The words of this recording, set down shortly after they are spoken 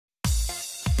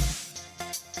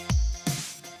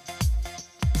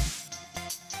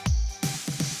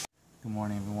Good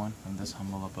morning, everyone, from this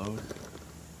humble abode.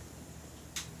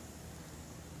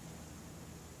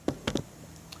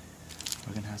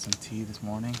 We're gonna have some tea this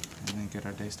morning and then get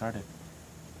our day started.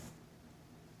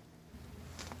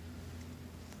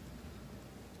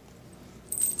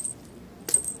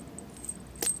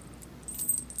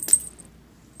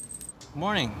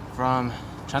 Morning from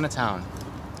Chinatown.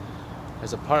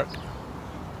 There's a park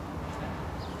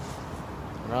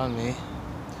around me.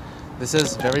 This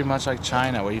is very much like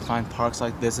China, where you find parks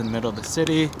like this in the middle of the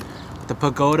city, the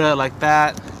pagoda like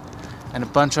that, and a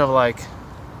bunch of like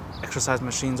exercise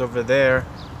machines over there,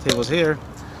 tables here,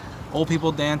 old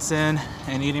people dancing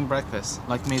and eating breakfast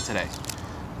like me today.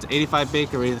 It's 85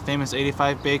 Bakery, the famous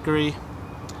 85 Bakery,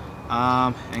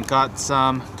 and got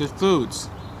some good foods.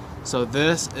 So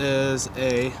this is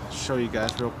show you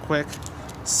guys real quick,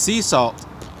 sea salt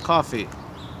coffee.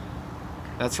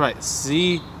 That's right,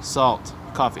 sea salt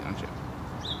coffee, don't you?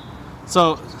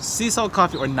 So sea salt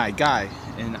coffee, or nai gai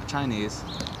in Chinese,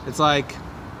 it's like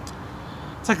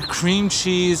a cream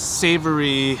cheese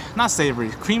savory, not savory,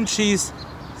 cream cheese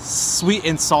sweet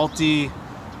and salty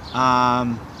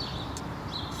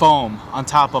foam on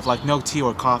top of like milk tea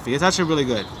or coffee. It's actually really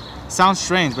good. Sounds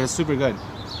strange, but it's super good.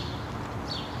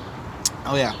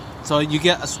 Oh yeah, so you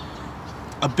get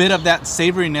a bit of that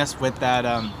savoriness with that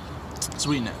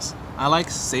sweetness. I like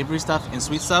savory stuff and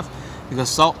sweet stuff because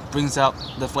salt brings out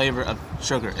the flavor of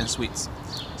sugar and sweets.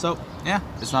 So yeah,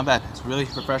 it's not bad. It's really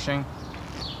refreshing.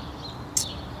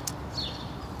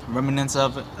 Remnants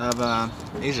of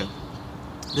Asia.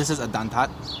 This is a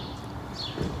dantat.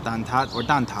 Dantat or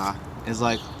danta is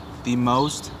like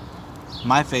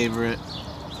my favorite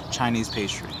Chinese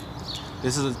pastry.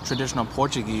 This is a traditional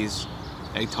Portuguese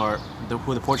egg tart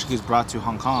who the Portuguese brought to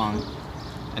Hong Kong,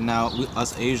 and now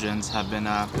us Asians have been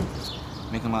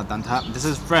making a lot of dantat. This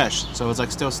is fresh, so it's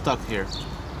like still stuck here.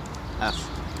 F.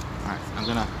 Alright, I'm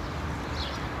gonna.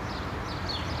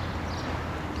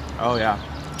 Oh yeah.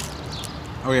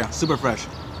 Oh yeah, super fresh.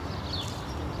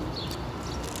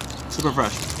 Super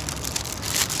fresh.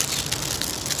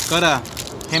 Got a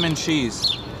ham and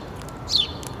cheese,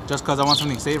 just cause I want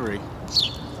something savory.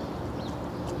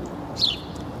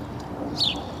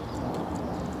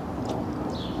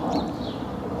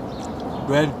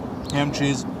 Bread, ham,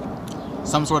 cheese,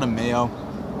 some sort of mayo.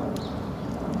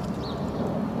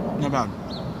 Not bad.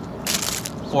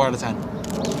 4 out of 10.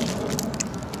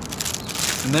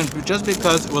 And then just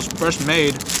because it was fresh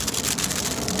made,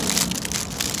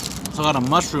 so I got a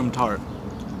mushroom tart.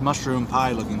 Mushroom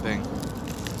pie looking thing.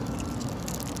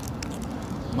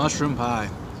 Mushroom pie.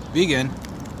 Vegan.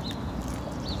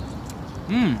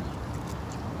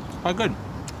 Quite good.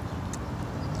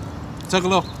 It's like a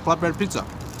little flatbread pizza.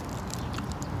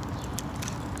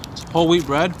 Whole wheat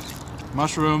bread,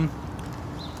 mushroom,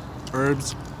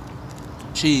 herbs,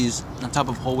 cheese on top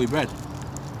of whole wheat bread.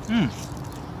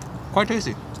 Quite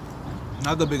tasty.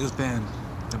 Not the biggest fan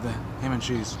of the ham and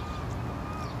cheese.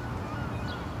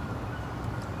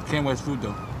 Can't waste food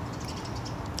though.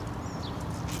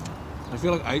 I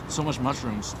feel like I ate so much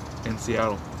mushrooms in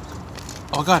Seattle.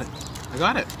 Oh, I got it. I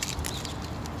got it.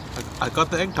 I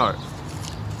got the egg tart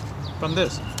from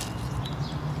this.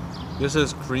 This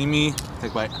is creamy.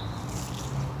 Take a bite.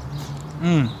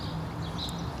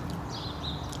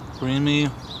 Creamy,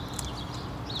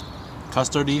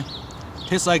 custardy.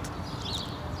 Tastes like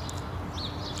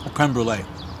a creme brulee.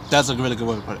 That's a really good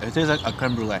way to put it. It tastes like a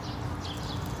creme brulee.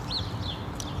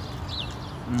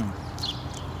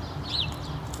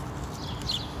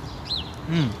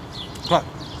 Okay.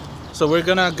 So we're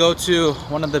gonna go to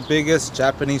one of the biggest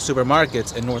Japanese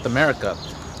supermarkets in North America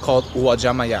called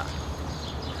Uwajamaya.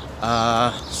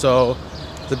 So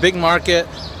the big market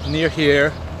near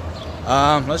here.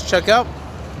 Let's check out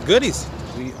goodies.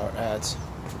 We are at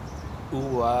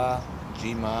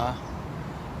Uwajima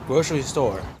grocery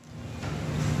store.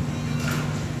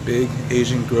 Big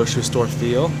Asian grocery store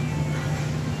feel.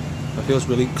 It feels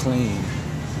really clean,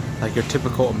 like your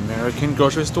typical American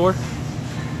grocery store,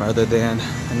 rather than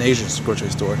an Asian grocery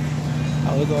store.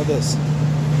 Oh, look at all this.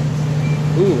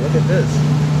 Ooh, look at this.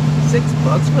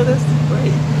 $6 for this?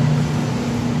 Great.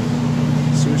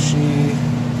 Sushi,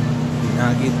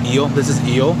 unagi, eel. This is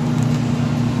eel.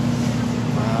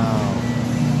 Wow.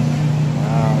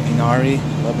 Wow, inari.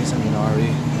 Love me some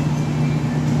inari.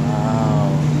 Wow.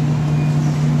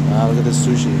 Wow, look at this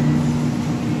sushi.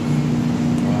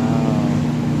 Wow.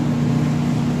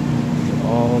 Look at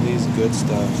all these good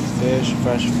stuff. Fish,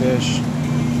 fresh fish.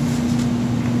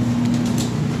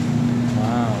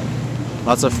 Wow.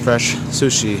 Lots of fresh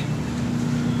sushi.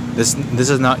 This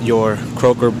is not your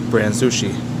Kroger brand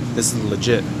sushi. This is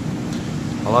legit.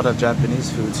 A lot of Japanese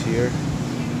foods here.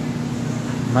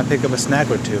 Might pick up a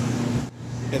snack or two.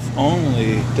 If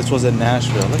only this was in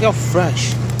Nashville. Look how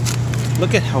fresh.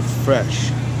 Look at how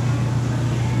fresh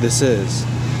this is.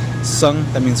 Sung,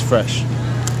 that means fresh.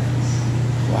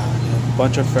 Wow, a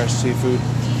bunch of fresh seafood.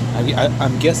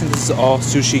 I'm guessing this is all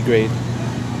sushi grade.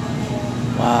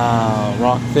 Wow,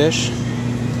 rockfish.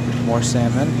 More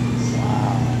salmon.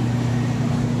 Wow.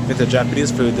 With the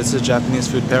Japanese food, this is Japanese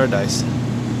food paradise.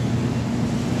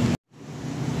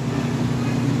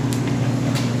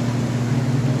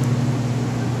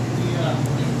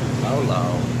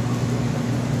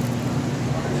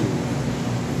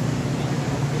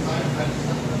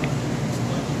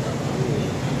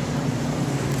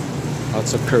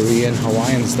 Lots of Korean,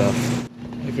 Hawaiian stuff.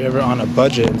 If you're ever on a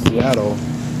budget in Seattle,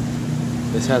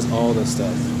 this has all this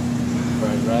stuff.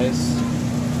 Fried rice,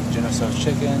 General Tso's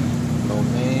chicken, lo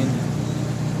mein,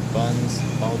 buns,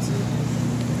 balti,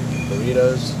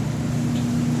 burritos.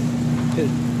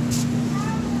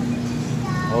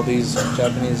 All these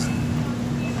Japanese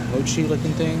mochi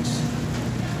looking things.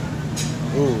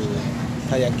 Ooh,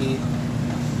 taiyaki.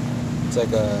 It's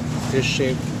like a fish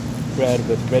shaped bread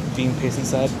with red bean paste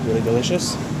inside, really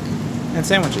delicious. And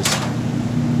sandwiches.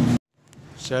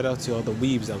 Shout out to all the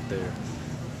weebs out there.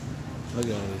 Look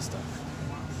at all this stuff.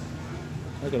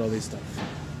 Look at all these stuff.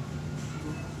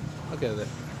 Look at that.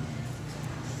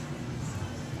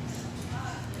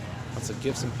 Lots of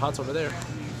gifts and pots over there.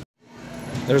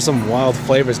 There's some wild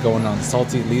flavors going on.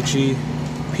 Salty lychee,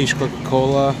 peach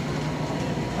Coca-Cola,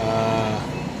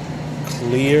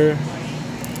 clear.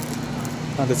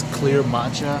 Not this clear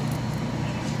matcha.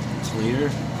 Clear.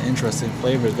 Interesting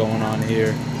flavors going on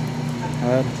here.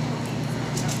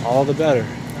 All the better.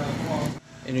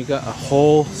 And you got a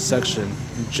whole section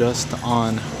just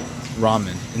on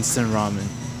ramen, instant ramen.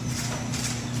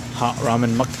 Hot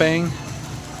ramen mukbang.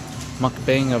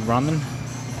 Mukbang of ramen.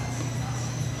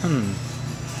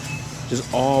 Just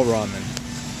all ramen.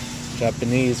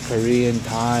 Japanese, Korean,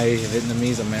 Thai,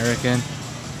 Vietnamese, American.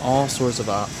 All sorts of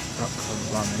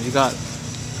ramen. You got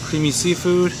creamy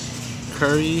seafood,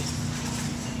 curry,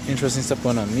 interesting stuff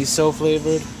going on. Miso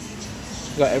flavored.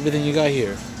 You got everything you got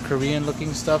here. Korean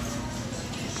looking stuff.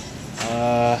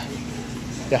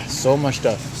 Yeah, so much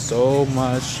stuff. So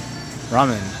much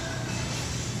ramen.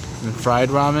 And fried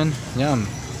ramen. Yum.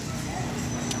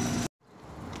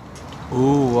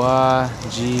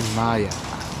 Uwajimaya.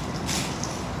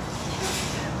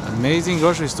 Amazing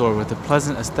grocery store with a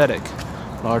pleasant aesthetic.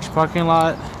 Large parking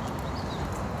lot.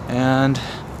 And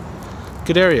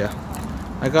good area.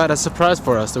 I got a surprise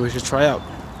for us that we should try out.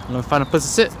 I'm gonna find a place to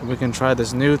sit. We can try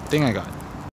this new thing I got.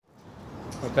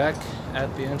 We're back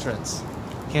at the entrance.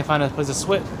 Can't find a place to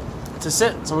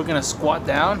sit, so we're gonna squat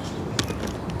down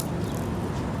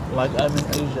like I'm in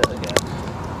Asia again.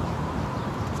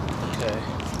 Okay,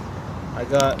 I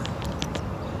got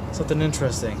something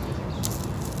interesting.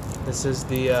 This is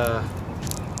the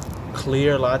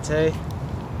clear latte,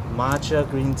 matcha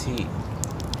green tea.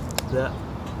 That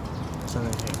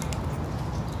something here.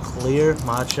 Clear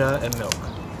matcha and milk.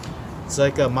 It's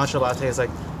like a matcha latte is like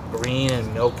green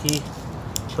and milky,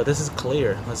 but this is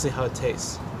clear. Let's see how it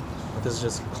tastes. But this is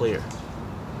just clear.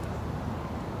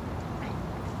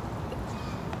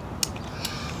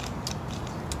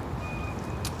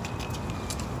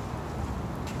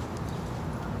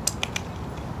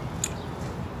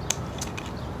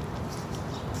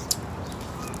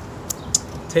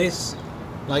 Tastes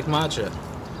like matcha.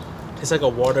 Tastes like a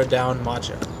watered down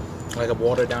matcha. Like a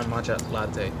watered down matcha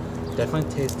latte. Definitely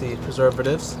tastes the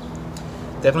preservatives.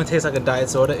 Definitely tastes like a diet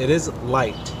soda. It is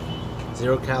light.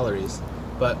 0 calories.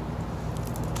 But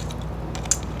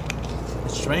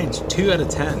it's strange. 2 out of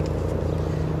 10.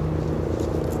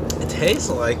 It tastes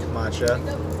like matcha.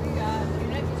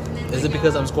 Is it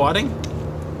because I'm squatting?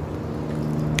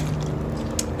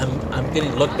 I'm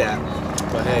getting looked at.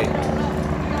 But hey.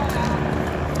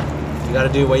 You gotta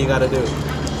do what you gotta do.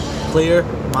 Clear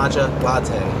matcha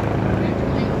latte.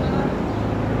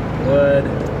 Would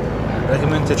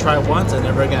recommend to try it once and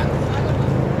never again.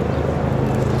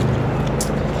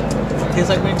 Tastes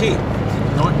like green tea.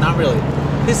 No, not really.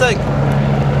 Tastes like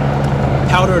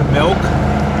powdered milk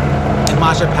and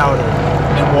matcha powder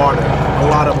and water. A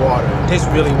lot of water. Tastes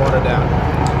really watered down.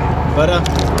 But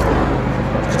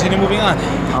continue moving on.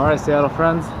 All right, Seattle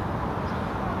friends.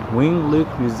 Wing Luke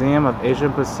Museum of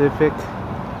Asian Pacific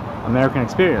American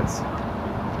Experience.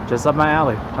 Just up my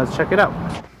alley. Let's check it out.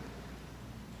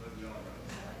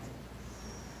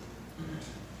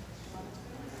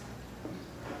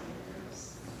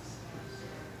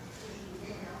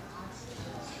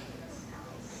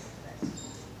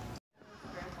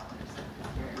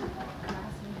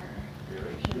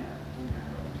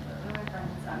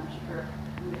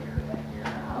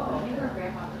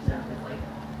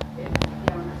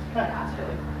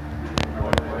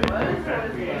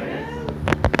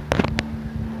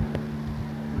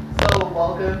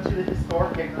 welcome to the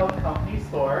historic Income Company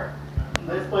store.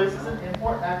 This place is an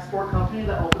import-export company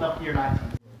that opened up here in 19.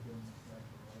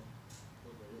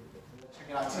 Check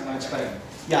it out too much, but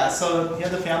yeah. So here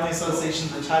the Family Association,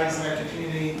 the Chinese American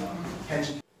Community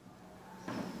Pension.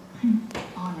 I'm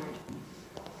honored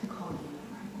to call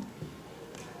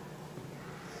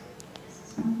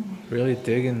you. Really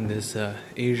digging this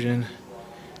Asian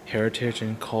heritage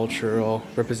and cultural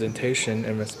representation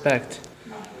and respect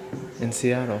in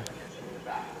Seattle.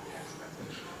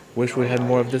 Wish we had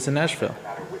more of this in Nashville.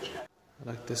 I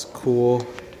like this cool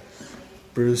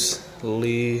Bruce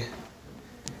Lee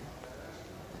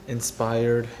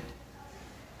inspired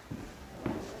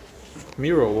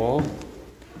mural wall.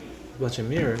 A bunch of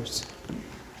mirrors.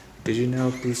 Did you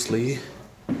know Bruce Lee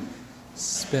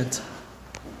spent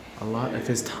a lot of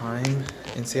his time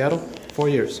in Seattle? 4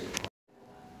 years.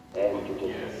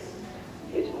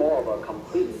 It's more of a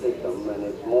complete system and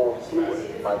it's more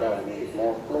fluid. By that I mean it's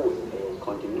more fluid. There's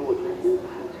continuity of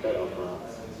movement instead of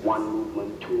one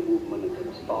movement, two movement, and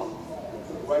then stop.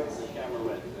 Right as the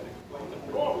cameraman and explain the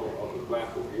problem of a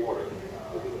glass of water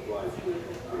over the blind tree.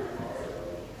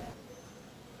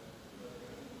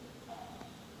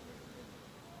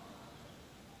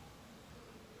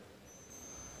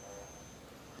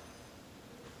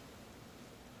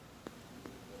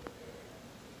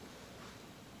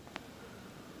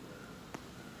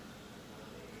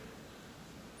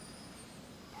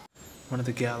 One of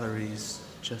the galleries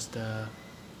just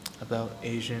about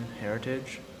Asian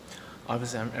heritage.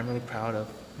 Obviously, I'm really proud of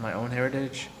my own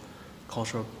heritage,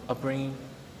 cultural upbringing,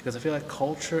 because I feel like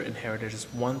culture and heritage is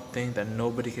one thing that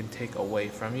nobody can take away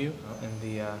from you. In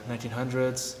the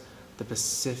 1900s, the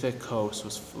Pacific coast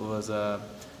was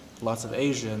lots of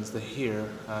Asians that here,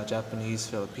 Japanese,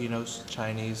 Filipinos,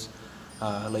 Chinese,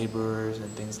 laborers and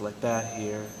things like that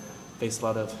here faced a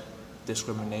lot of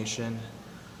discrimination.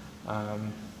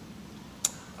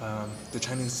 The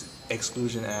Chinese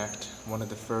Exclusion Act, one of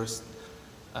the first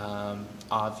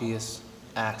obvious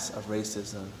acts of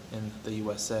racism in the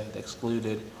USA that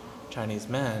excluded Chinese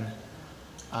men,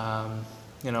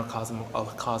 caused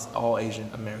all Asian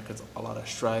Americans a lot of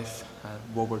strife.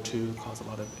 World War II caused a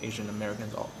lot of Asian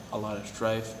Americans a lot of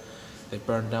strife. They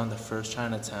burned down the first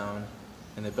Chinatown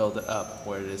and they built it up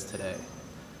where it is today.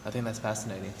 I think that's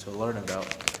fascinating to learn about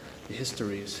the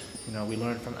histories. We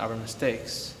learn from our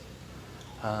mistakes.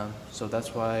 So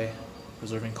that's why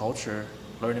preserving culture,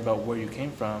 learning about where you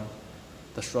came from,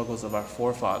 the struggles of our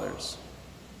forefathers,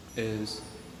 is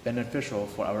beneficial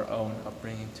for our own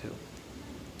upbringing too.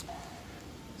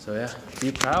 So yeah,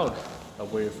 be proud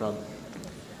of where you're from.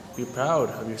 Be proud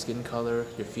of your skin color,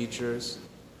 your features,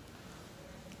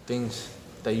 things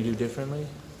that you do differently,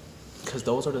 because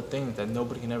those are the things that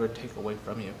nobody can ever take away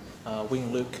from you.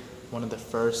 Wing Luke, one of the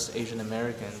first Asian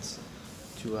Americans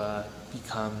to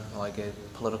become elected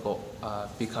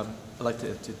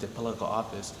to the political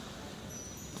office,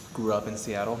 grew up in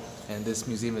Seattle, and this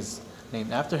museum is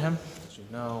named after him. As you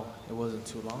know, it wasn't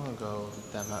too long ago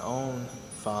that my own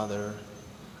father,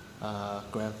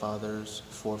 grandfathers,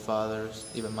 forefathers,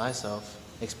 even myself,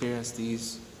 experienced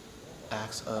these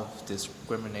acts of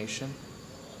discrimination,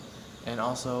 and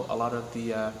also a lot of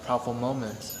the proudful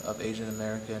moments of Asian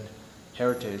American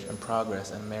heritage and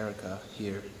progress in America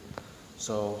here.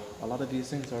 So a lot of these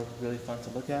things are really fun to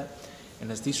look at,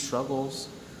 and it's these struggles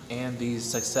and these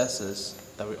successes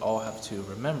that we all have to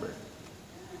remember.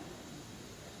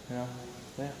 Yeah.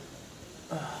 If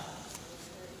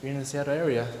you're in the Seattle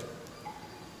area,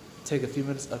 take a few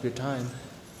minutes of your time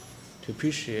to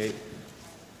appreciate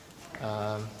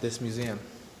this museum,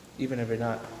 even if you're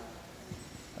not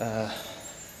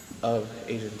of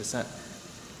Asian descent.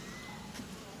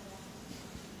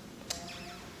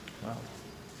 Wow.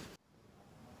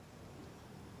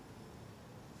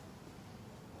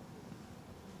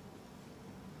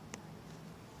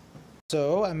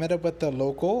 So I met up with the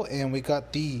local and we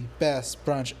got the best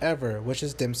brunch ever, which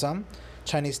is dim sum,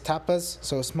 Chinese tapas,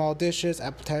 so small dishes,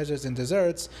 appetizers, and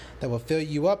desserts that will fill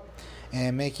you up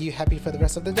and make you happy for the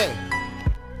rest of the day.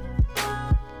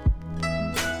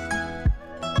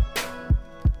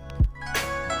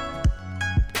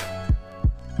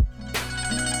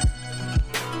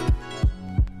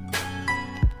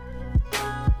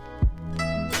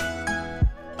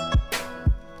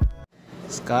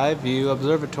 Sky View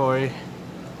Observatory.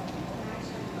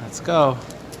 Let's go.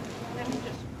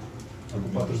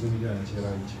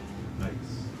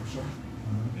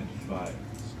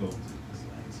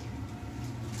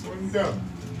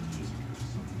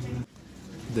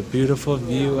 The beautiful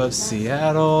view of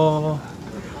Seattle.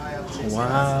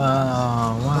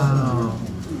 Wow, wow.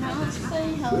 Now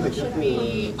say how it should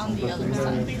be on the other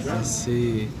side. I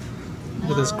see.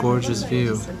 Look at this gorgeous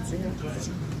view.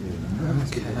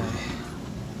 Okay.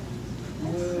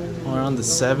 We're on the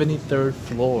 73rd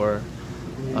floor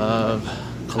of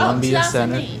Columbia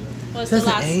Center. 2008 was the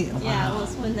last. 2008? Wow. Yeah, it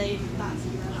was when they last.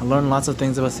 I learned lots of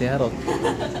things about Seattle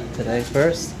today.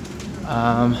 First,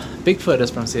 Bigfoot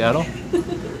is from Seattle.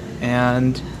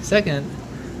 And second,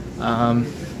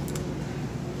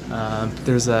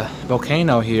 there's a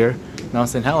volcano here, Mount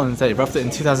St. Helens, that erupted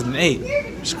in 2008.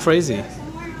 It's crazy.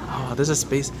 Oh, there's a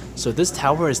space. So this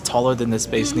tower is taller than the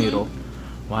Space Needle.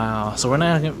 Wow. So we're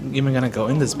not even gonna go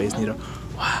in the Space Needle.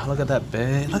 Wow, look at that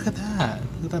bay. Look at that.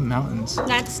 Look at that mountains.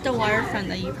 That's the waterfront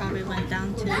that you probably went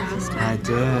down to last time. I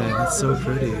did. It's so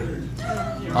pretty.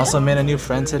 Also made a new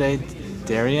friend today,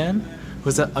 Darian,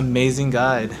 who's an amazing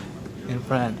guide and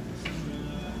friend.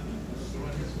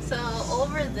 So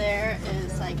over there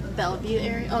is like Bellevue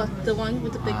area. Oh, the one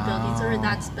with the big buildings over,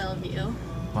 that's Bellevue.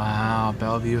 Wow,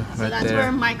 Bellevue right So that's there.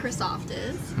 where Microsoft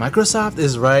is. Microsoft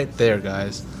is right there,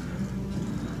 guys.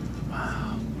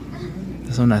 Wow.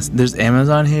 That's so nice. There's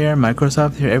Amazon here,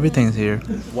 Microsoft here, everything's here.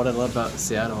 What I love about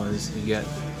Seattle is you get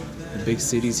the big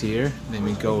cities here, then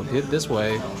we go hit this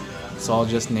way. It's all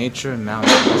just nature and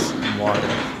mountains and water.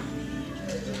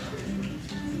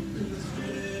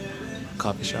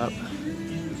 Coffee shop.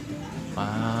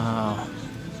 Wow.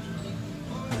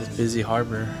 This busy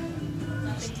harbor.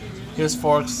 Here's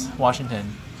Forks, Washington,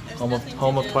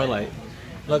 home of Twilight.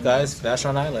 Look, guys,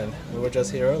 Vashon Island. We were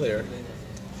just here earlier.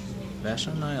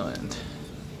 Vashon Island.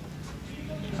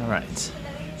 All right.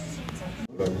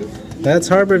 That's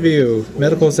Harborview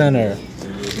Medical Center,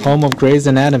 home of Grey's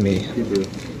Anatomy.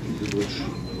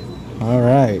 All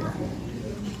right.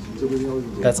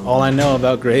 That's all I know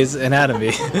about Grey's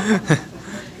Anatomy.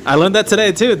 I learned that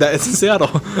today too. That it's in Seattle.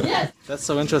 Yes. That's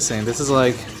so interesting. This is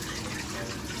like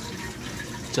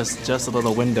just a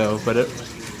little window, but it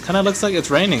kind of looks like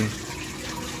it's raining.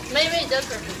 Maybe it does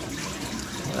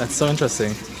represent. That's so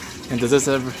interesting. And does this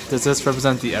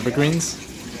represent the evergreens?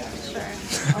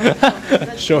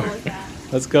 Sure. Sure.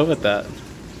 Let's go with that.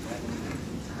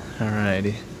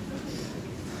 Alrighty.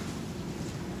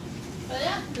 But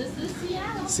yeah, this is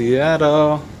Seattle.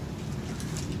 Seattle.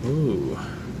 Ooh.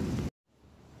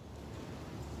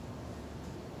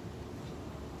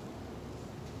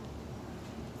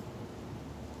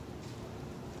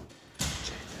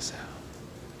 Check this out.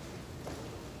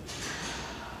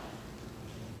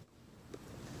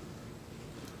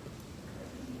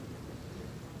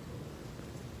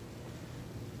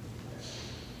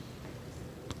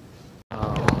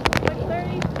 Like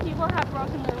 30 people have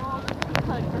broken the rules to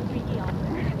put graffiti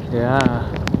on there. Yeah.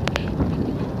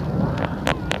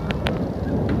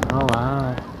 Oh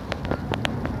wow.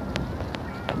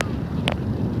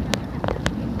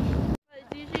 But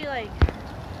it's usually like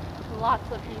lots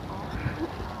of people.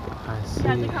 I You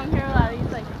have to see. come here at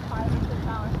least like 5 or 6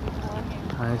 hours before.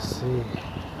 I see.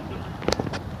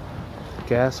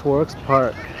 Gasworks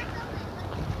Park.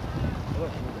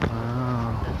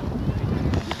 Wow.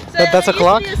 So That's a there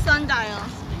clock? used to be a sundial.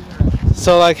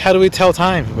 So like, how do we tell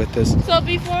time with this? So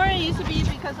before it used to be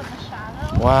because of the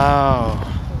shadow. Wow.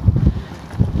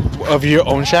 Of your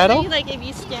own shadow? Like if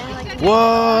you stand like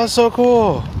Whoa, that's so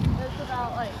cool. it's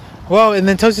about like Wow, and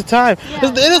then tells you time. yeah,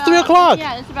 It is 3 o'clock.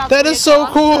 Yeah, it's about That 3 is so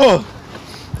o'clock. cool.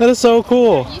 That is so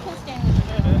cool. You can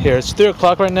stand Here, it's 3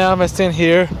 o'clock right now. If I stand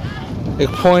here, it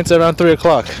points around 3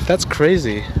 o'clock. That's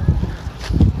crazy.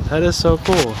 That is so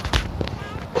cool.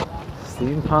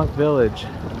 Steampunk Village.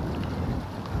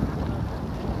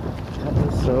 That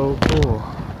is so cool. Wow,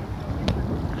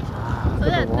 So look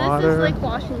yeah, at the water. this is Lake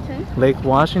Washington. Lake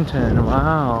Washington.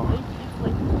 Wow.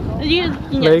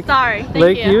 Union, sorry. Thank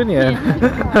Lake you. Union.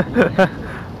 Yeah.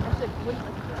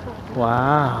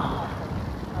 Wow.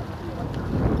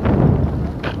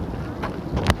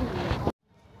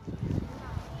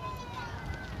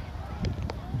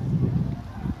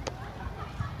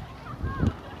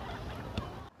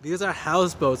 These are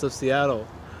houseboats of Seattle.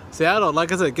 Seattle,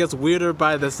 like I said, gets weirder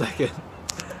by the second.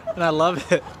 And I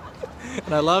love it.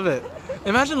 And I love it.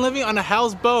 Imagine living on a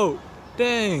houseboat.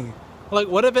 Dang. Like,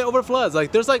 what if it overfloods?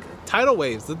 Like, there's like tidal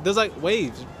waves. There's like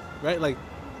waves, right? Like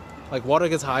water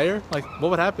gets higher. Like,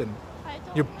 what would happen?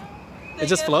 You're, it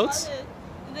just floats?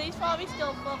 They probably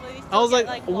still float, but they still I was get,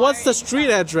 like, water what's the inside. street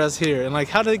address here? And like,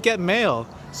 how did it get mail?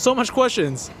 So much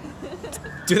questions.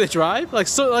 Do they drive? Like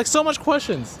so much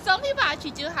questions. Some people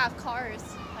actually do have cars.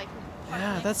 Like,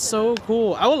 Yeah, that's so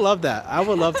cool. I would love that. I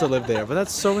would love to live there, but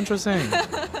that's so interesting.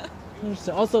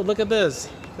 Also, look at this.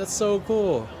 That's so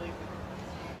cool.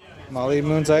 Molly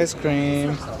Moon's ice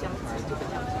cream.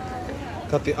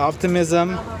 Got the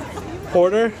Optimism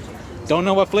Porter. Don't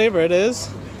know what flavor it is,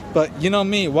 but you know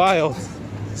me, wild.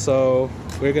 So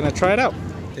we're gonna try it out.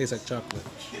 Tastes like chocolate.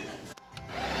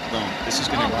 Boom. This is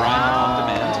going to grind on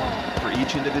demand for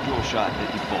each individual shot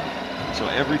that you pull. So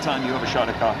every time you have a shot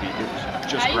of coffee, it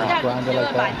just I used to have Grind to it do like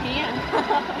it by that.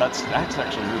 hand. That's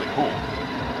actually really cool.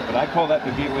 But I call that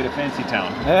the gateway to Fancy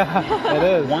Town. Yeah, it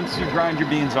is. Once you grind your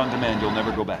beans on demand, you'll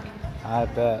never go back. I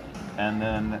bet. And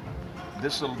then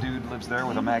this little dude lives there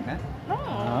with a magnet.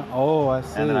 Oh, I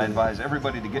see. And then I advise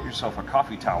everybody to get yourself a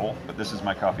coffee towel, but this is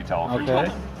my coffee towel for Okay.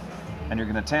 total. And you're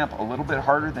going to tamp a little bit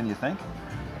harder than you think.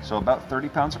 So about 30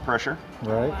 pounds of pressure.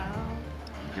 Right.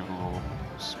 Give it a little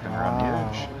spin around the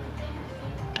edge.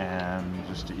 And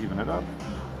just to even it up.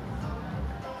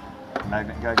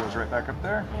 Magnet guy goes right back up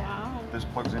there. Wow. This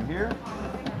plugs in here.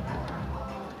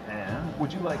 And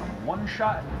would you like one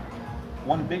shot?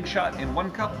 One big shot in one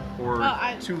cup or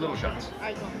two little shots?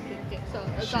 I don't think it, so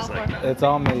it's She's all like, for It's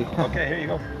all me. Okay, here you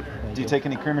go. Do you take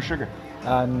any cream or sugar?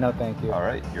 No, thank you. All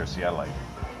right, you're a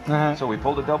Seattleite. So we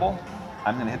pulled a double.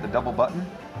 I'm gonna hit the double button.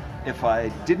 If I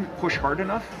didn't push hard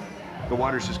enough, the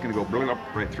water's just gonna go up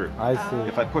right through. I see.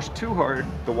 If I push too hard,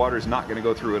 the water's not gonna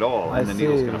go through at all, and the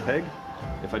needle's gonna peg.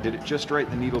 If I did it just right,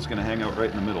 the needle's gonna hang out right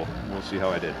in the middle. We'll see how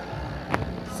I did.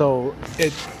 So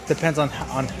it depends on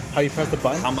how you press the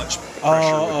button. How much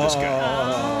pressure with this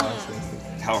guy? I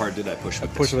see. How hard did I push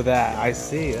with Push this? with that. I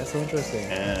see. That's so interesting.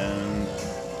 And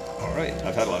all right,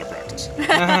 I've had a lot of practice.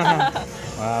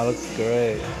 Wow, looks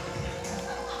great.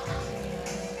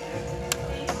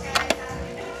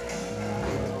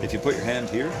 If you put your hand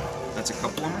here, that's a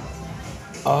cup warmer.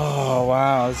 Oh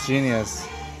wow, that's genius.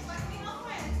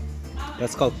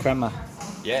 That's called crema.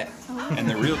 Yeah. And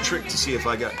the real trick to see if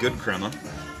I got good crema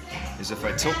is if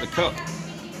I tilt the cup,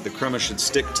 the crema should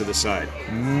stick to the side.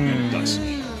 And it does.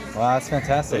 Wow, that's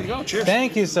fantastic. There you go. Cheers.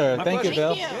 Thank you, sir. My Thank you, pleasure.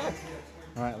 Bill. Thank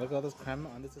you. All right, look at all this crema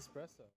on this espresso.